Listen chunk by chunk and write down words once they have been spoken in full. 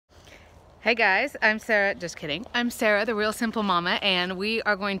Hey guys, I'm Sarah, just kidding. I'm Sarah, the Real Simple Mama, and we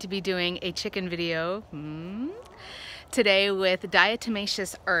are going to be doing a chicken video today with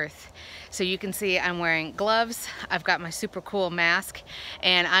Diatomaceous Earth. So you can see I'm wearing gloves, I've got my super cool mask,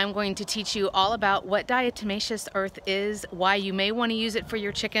 and I'm going to teach you all about what Diatomaceous Earth is, why you may want to use it for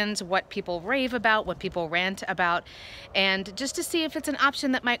your chickens, what people rave about, what people rant about, and just to see if it's an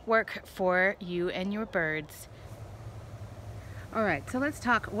option that might work for you and your birds. Alright, so let's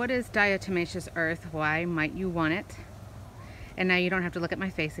talk, what is diatomaceous earth? Why might you want it? And now you don't have to look at my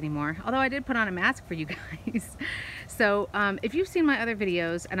face anymore, although I did put on a mask for you guys. So if you've seen my other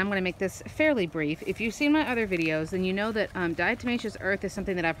videos, and I'm going to make this fairly brief, if you've seen my other videos, then you know that diatomaceous earth is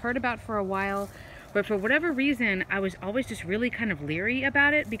something that I've heard about for a while, but for whatever reason I was always just really kind of leery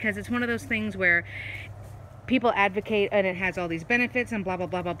about it, because it's one of those things where people advocate and it has all these benefits and blah blah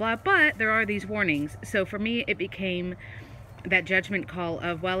blah blah blah, but there are these warnings. So for me it became that judgment call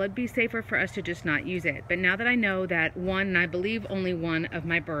of, well, it'd be safer for us to just not use it. But now that I know that one, and I believe only one of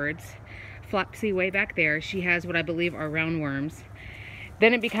my birds, Flopsy way back there, she has what I believe are roundworms,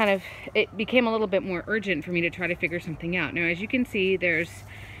 then it became a little bit more urgent for me to try to figure something out. Now, as you can see, there's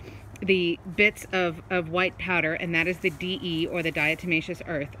the bits of white powder, and that is the DE, or the diatomaceous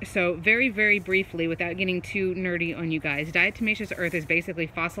earth. So very, very briefly, without getting too nerdy on you guys, diatomaceous earth is basically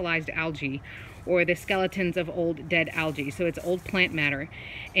fossilized algae, or the skeletons of old dead algae. So it's old plant matter.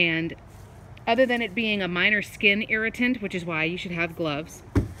 And other than it being a minor skin irritant, which is why you should have gloves,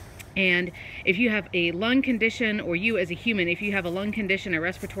 and if you have a lung condition, or you as a human, if you have a lung condition, a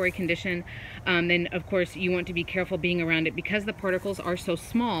respiratory condition, then of course you want to be careful being around it, because the particles are so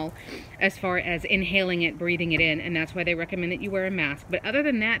small as far as inhaling it, breathing it in, and that's why they recommend that you wear a mask. But other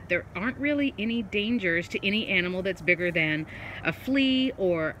than that, there aren't really any dangers to any animal that's bigger than a flea,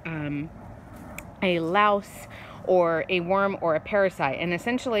 or a louse, or a worm, or a parasite. And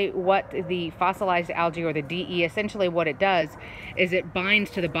essentially what the fossilized algae, or the DE, essentially what it does is it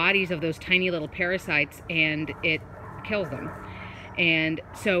binds to the bodies of those tiny little parasites and it kills them. And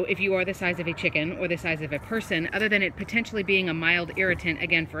so if you are the size of a chicken or the size of a person, other than it potentially being a mild irritant,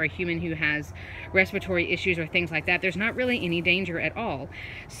 again, for a human who has respiratory issues or things like that, there's not really any danger at all.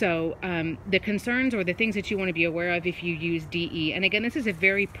 So the concerns, or the things that you want to be aware of if you use DE, and again, this is a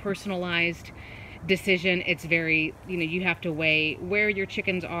very personalized decision. It's very, you have to weigh where your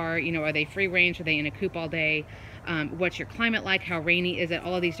chickens are, are they free range, are they in a coop all day, what's your climate like, how rainy is it,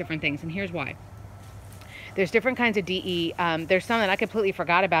 all of these different things. And here's why. There's different kinds of DE. There's some that I completely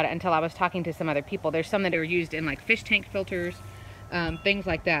forgot about it until I was talking to some other people. There's some that are used in like fish tank filters, things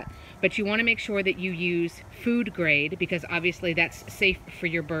like that. But you want to make sure that you use food grade, because obviously that's safe for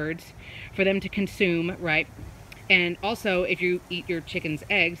your birds, for them to consume, right? And also, if you eat your chicken's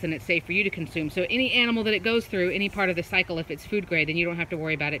eggs, then it's safe for you to consume. So any animal that it goes through, any part of the cycle, if it's food grade, then you don't have to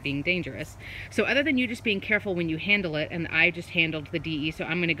worry about it being dangerous. So other than you just being careful when you handle it, and I just handled the DE, so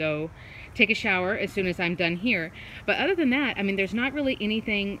I'm going to go take a shower as soon as I'm done here. But other than that, I mean, there's not really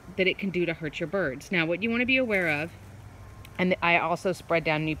anything that it can do to hurt your birds. Now, what you want to be aware of, and I also spread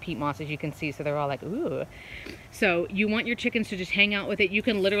down new peat moss, as you can see, so they're all like, ooh. So you want your chickens to just hang out with it. You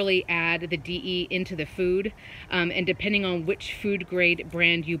can literally add the DE into the food, and depending on which food grade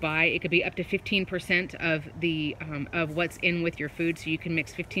brand you buy, it could be up to 15% of the of what's in with your food. So you can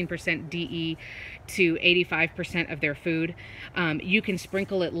mix 15% DE to 85% of their food. You can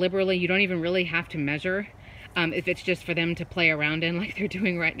sprinkle it liberally. You don't even really have to measure, if it's just for them to play around in like they're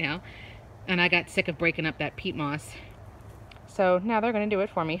doing right now. And I got sick of breaking up that peat moss, so now they're going to do it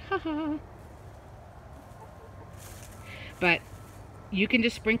for me. But you can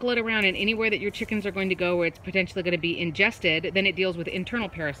just sprinkle it around, and anywhere that your chickens are going to go where it's potentially going to be ingested, then it deals with internal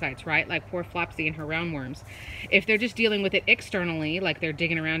parasites, right? Like poor Flopsy and her roundworms. If they're just dealing with it externally, like they're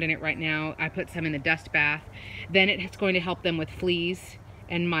digging around in it right now, I put some in the dust bath, then it's going to help them with fleas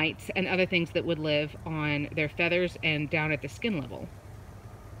and mites and other things that would live on their feathers and down at the skin level.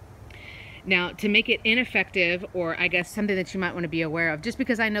 Now, to make it ineffective, or I guess something that you might want to be aware of, just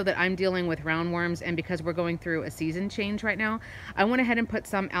because I know that I'm dealing with roundworms and because we're going through a season change right now, I went ahead and put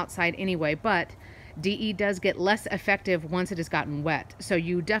some outside anyway, but DE does get less effective once it has gotten wet. So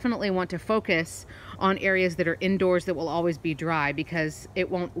you definitely want to focus on areas that are indoors that will always be dry, because it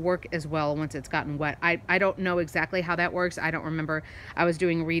won't work as well once it's gotten wet. I don't know exactly how that works. I don't remember. I was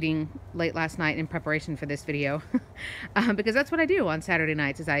doing reading late last night in preparation for this video because that's what I do on Saturday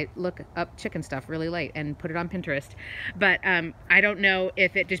nights, is I look up chicken stuff really late and put it on Pinterest. But I don't know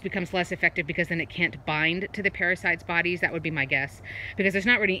if it just becomes less effective because then it can't bind to the parasites' bodies. That would be my guess, because there's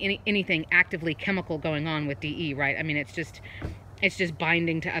not really anything actively chemical going on with DE, right? I mean, it's just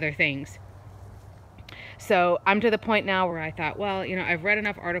binding to other things. So I'm to the point now where I thought, well, you know, I've read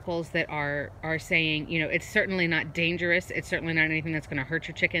enough articles that are saying, you know, it's certainly not dangerous. It's certainly not anything that's going to hurt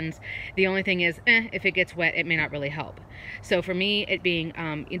your chickens. The only thing is, if it gets wet, it may not really help. So for me, it being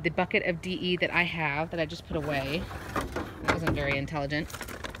the bucket of DE that I have, that I just put away, that wasn't very intelligent.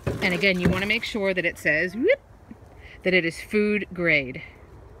 And again, you want to make sure that it says, whoop, that it is food grade.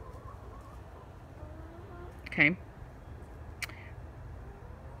 Okay.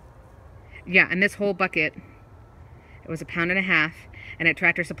 Yeah, and this whole bucket, it was £1.50, and at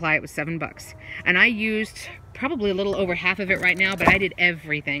Tractor Supply it was $7. And I used probably a little over half of it right now, but I did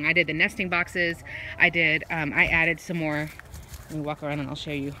everything. I did the nesting boxes. I added some more. Let me walk around and I'll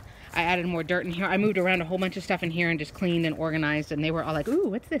show you. I added more dirt in here. I moved around a whole bunch of stuff in here and just cleaned and organized, and they were all like, ooh,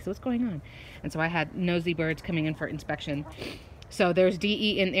 what's this? What's going on? And so I had nosy birds coming in for inspection. So there's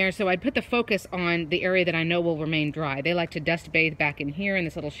DE in there. So I'd put the focus on the area that I know will remain dry. They like to dust bathe back in here in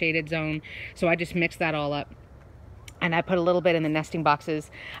this little shaded zone. So I just mixed that all up. And I put a little bit in the nesting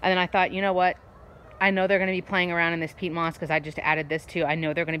boxes. And then I thought, you know what? I know they're going to be playing around in this peat moss because I just added this too. I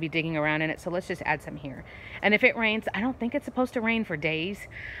know they're going to be digging around in it. So let's just add some here. And if it rains, I don't think it's supposed to rain for days.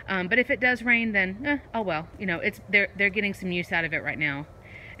 But if it does rain, then, oh well. You know, they're getting some use out of it right now.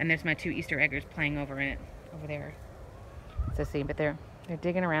 And there's my 2 Easter eggers playing over in it, over there. So see, but they're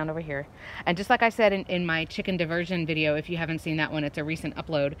digging around over here. And just like I said in my chicken diversion video, if you haven't seen that one, it's a recent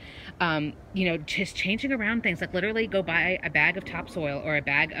upload. You know, just changing around things, like literally go buy a bag of topsoil or a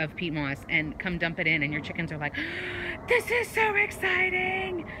bag of peat moss and come dump it in, and your chickens are like, this is so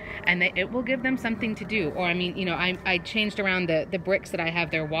exciting. And it will give them something to do. Or I mean, you know, I changed around the bricks that I have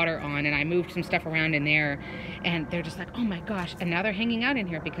their water on, and I moved some stuff around in there, and they're just like, oh my gosh. And now they're hanging out in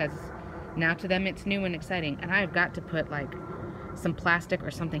here because now to them it's new and exciting. And I've got to put like some plastic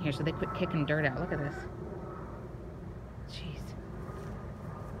or something here so they quit kicking dirt out. Look at this. Jeez.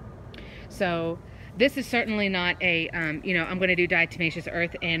 So this is certainly not a, you know, I'm going to do Diatomaceous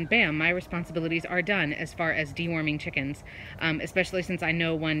Earth and bam, my responsibilities are done as far as deworming chickens, especially since I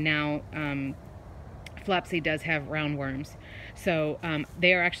know one now, Flopsy does have roundworms. So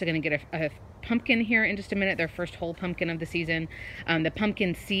they are actually going to get a pumpkin here in just a minute, their first whole pumpkin of the season. The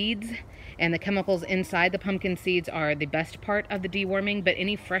pumpkin seeds and the chemicals inside the pumpkin seeds are the best part of the deworming, but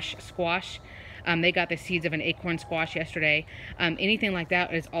any fresh squash, they got the seeds of an acorn squash yesterday. Anything like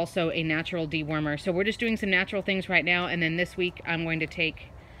that is also a natural dewormer. So we're just doing some natural things right now, and then this week I'm going to take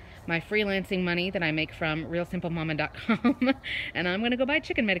my freelancing money that I make from realsimplemama.com and I'm going to go buy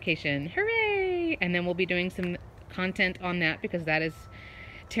chicken medication. Hooray! And then we'll be doing some content on that because that is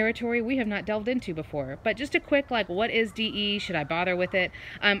territory we have not delved into before. But just a quick, like, what is DE? Should I bother with it?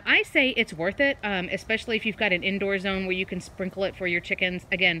 I say it's worth it, especially if you've got an indoor zone where you can sprinkle it for your chickens.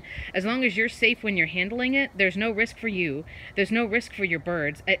 Again, as long as you're safe when you're handling it, there's no risk for you. There's no risk for your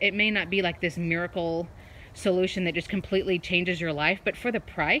birds. It may not be like this miracle solution that just completely changes your life, but for the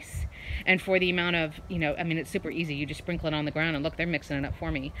price and for the amount of, you know, I mean, it's super easy. You just sprinkle it on the ground and look, they're mixing it up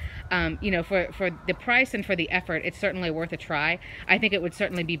for me. You know, for the price and for the effort, it's certainly worth a try. I think it would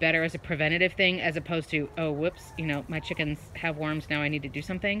certainly be better as a preventative thing as opposed to, oh, whoops, you know, my chickens have worms, now I need to do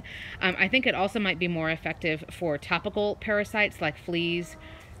something. I think it also might be more effective for topical parasites like fleas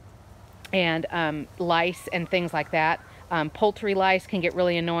and lice and things like that. Poultry lice can get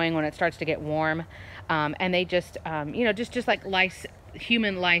really annoying when it starts to get warm. And they just, you know, just like lice,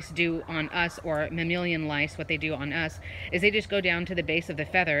 human lice do on us, or mammalian lice, what they do on us is they just go down to the base of the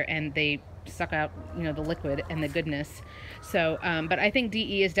feather and they suck out, you know, the liquid and the goodness. So, but I think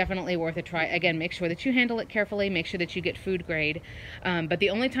DE is definitely worth a try. Again, make sure that you handle it carefully, make sure that you get food grade. But the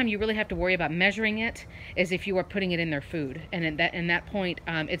only time you really have to worry about measuring it is if you are putting it in their food. And in that point,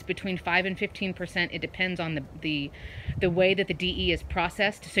 it's between 5 and 15%. It depends on the way that the DE is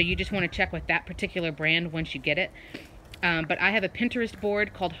processed. So you just want to check with that particular brand once you get it. But I have a Pinterest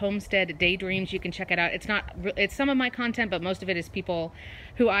board called Homestead Daydreams. You can check it out. It's some of my content, but most of it is people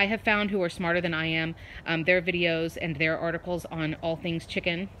who I have found who are smarter than I am. Their videos and their articles on all things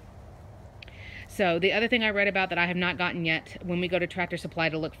chicken. So the other thing I read about that I have not gotten yet, when we go to Tractor Supply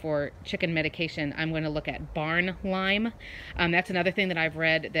to look for chicken medication, I'm going to look at barn lime. That's another thing that I've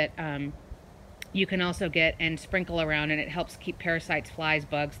read that you can also get and sprinkle around, and it helps keep parasites, flies,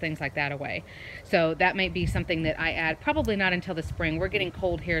 bugs, things like that away. So that might be something that I add, probably not until the spring. We're getting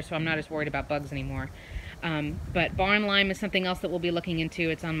cold here, so I'm not as worried about bugs anymore. But barn lime is something else that we'll be looking into.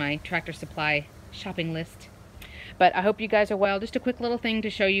 It's on my Tractor Supply shopping list. But I hope you guys are well. Just a quick little thing to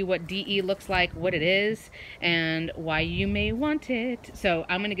show you what DE looks like, what it is, and why you may want it. So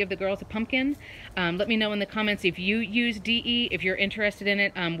I'm going to give the girls a pumpkin. Let me know in the comments if you use DE, if you're interested in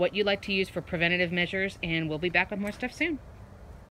it, what you like to use for preventative measures, and we'll be back with more stuff soon.